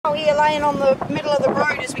Here laying on the middle of the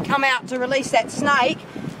road as we come out to release that snake.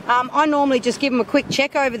 I normally just give them a quick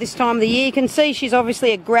check over this time of the year. You can see she's obviously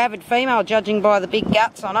a gravid female, judging by the big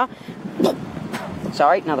guts on her.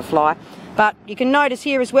 Sorry, another fly. But you can notice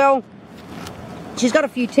here as well, she's got a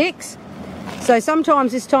few ticks. So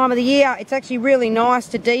sometimes this time of the year, it's actually really nice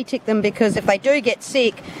to de-tick them, because if they do get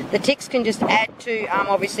sick, the ticks can just add to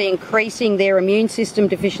obviously increasing their immune system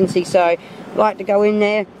deficiency. So I like to go in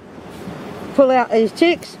there, pull out these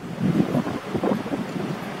ticks,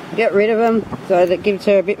 get rid of them, so that gives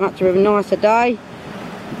her a bit much of a nicer day.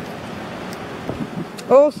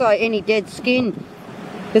 Also any dead skin,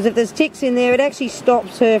 because if there's ticks in there, it actually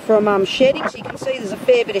stops her from shedding. So you can see there's a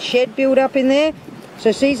fair bit of shed build up in there.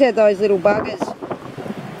 So she's had those little buggers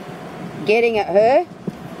getting at her,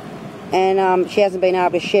 and she hasn't been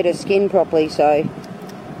able to shed her skin properly, so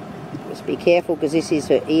just be careful, because this is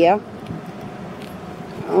her ear.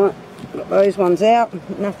 Alright, got those ones out,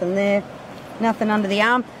 nothing there, nothing under the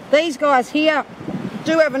arm. These guys here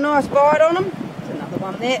do have a nice bite on them. There's another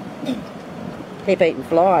one there. Keep eating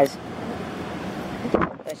flies.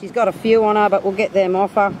 So she's got a few on her, but we'll get them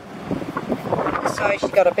off her. So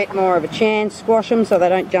she's got a bit more of a chance. Squash them so they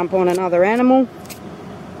don't jump on another animal.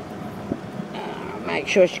 Make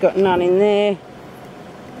sure she's got none in there.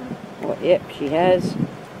 Oh, yep, she has.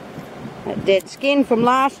 That dead skin from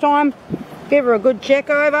last time. Give her a good check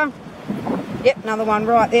over. Yep, another one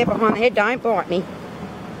right there behind the head. Don't bite me.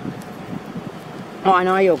 Oh, I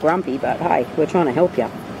know you're grumpy, but hey, we're trying to help you.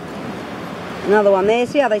 Another one there.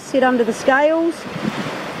 See how they sit under the scales?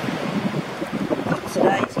 It's a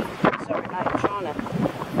daisy. Sorry, mate, I'm trying to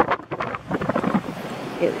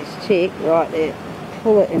get this tick right there.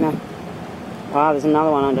 Pull it in a... Oh, there's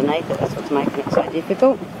another one underneath it. That's what's making it so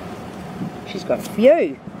difficult. She's got a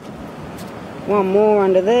few. One more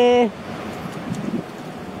under there.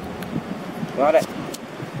 Got it.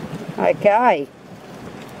 Okay.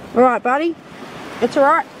 Alright, buddy. It's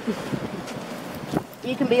alright.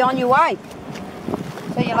 You can be on your way.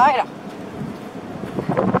 See you later.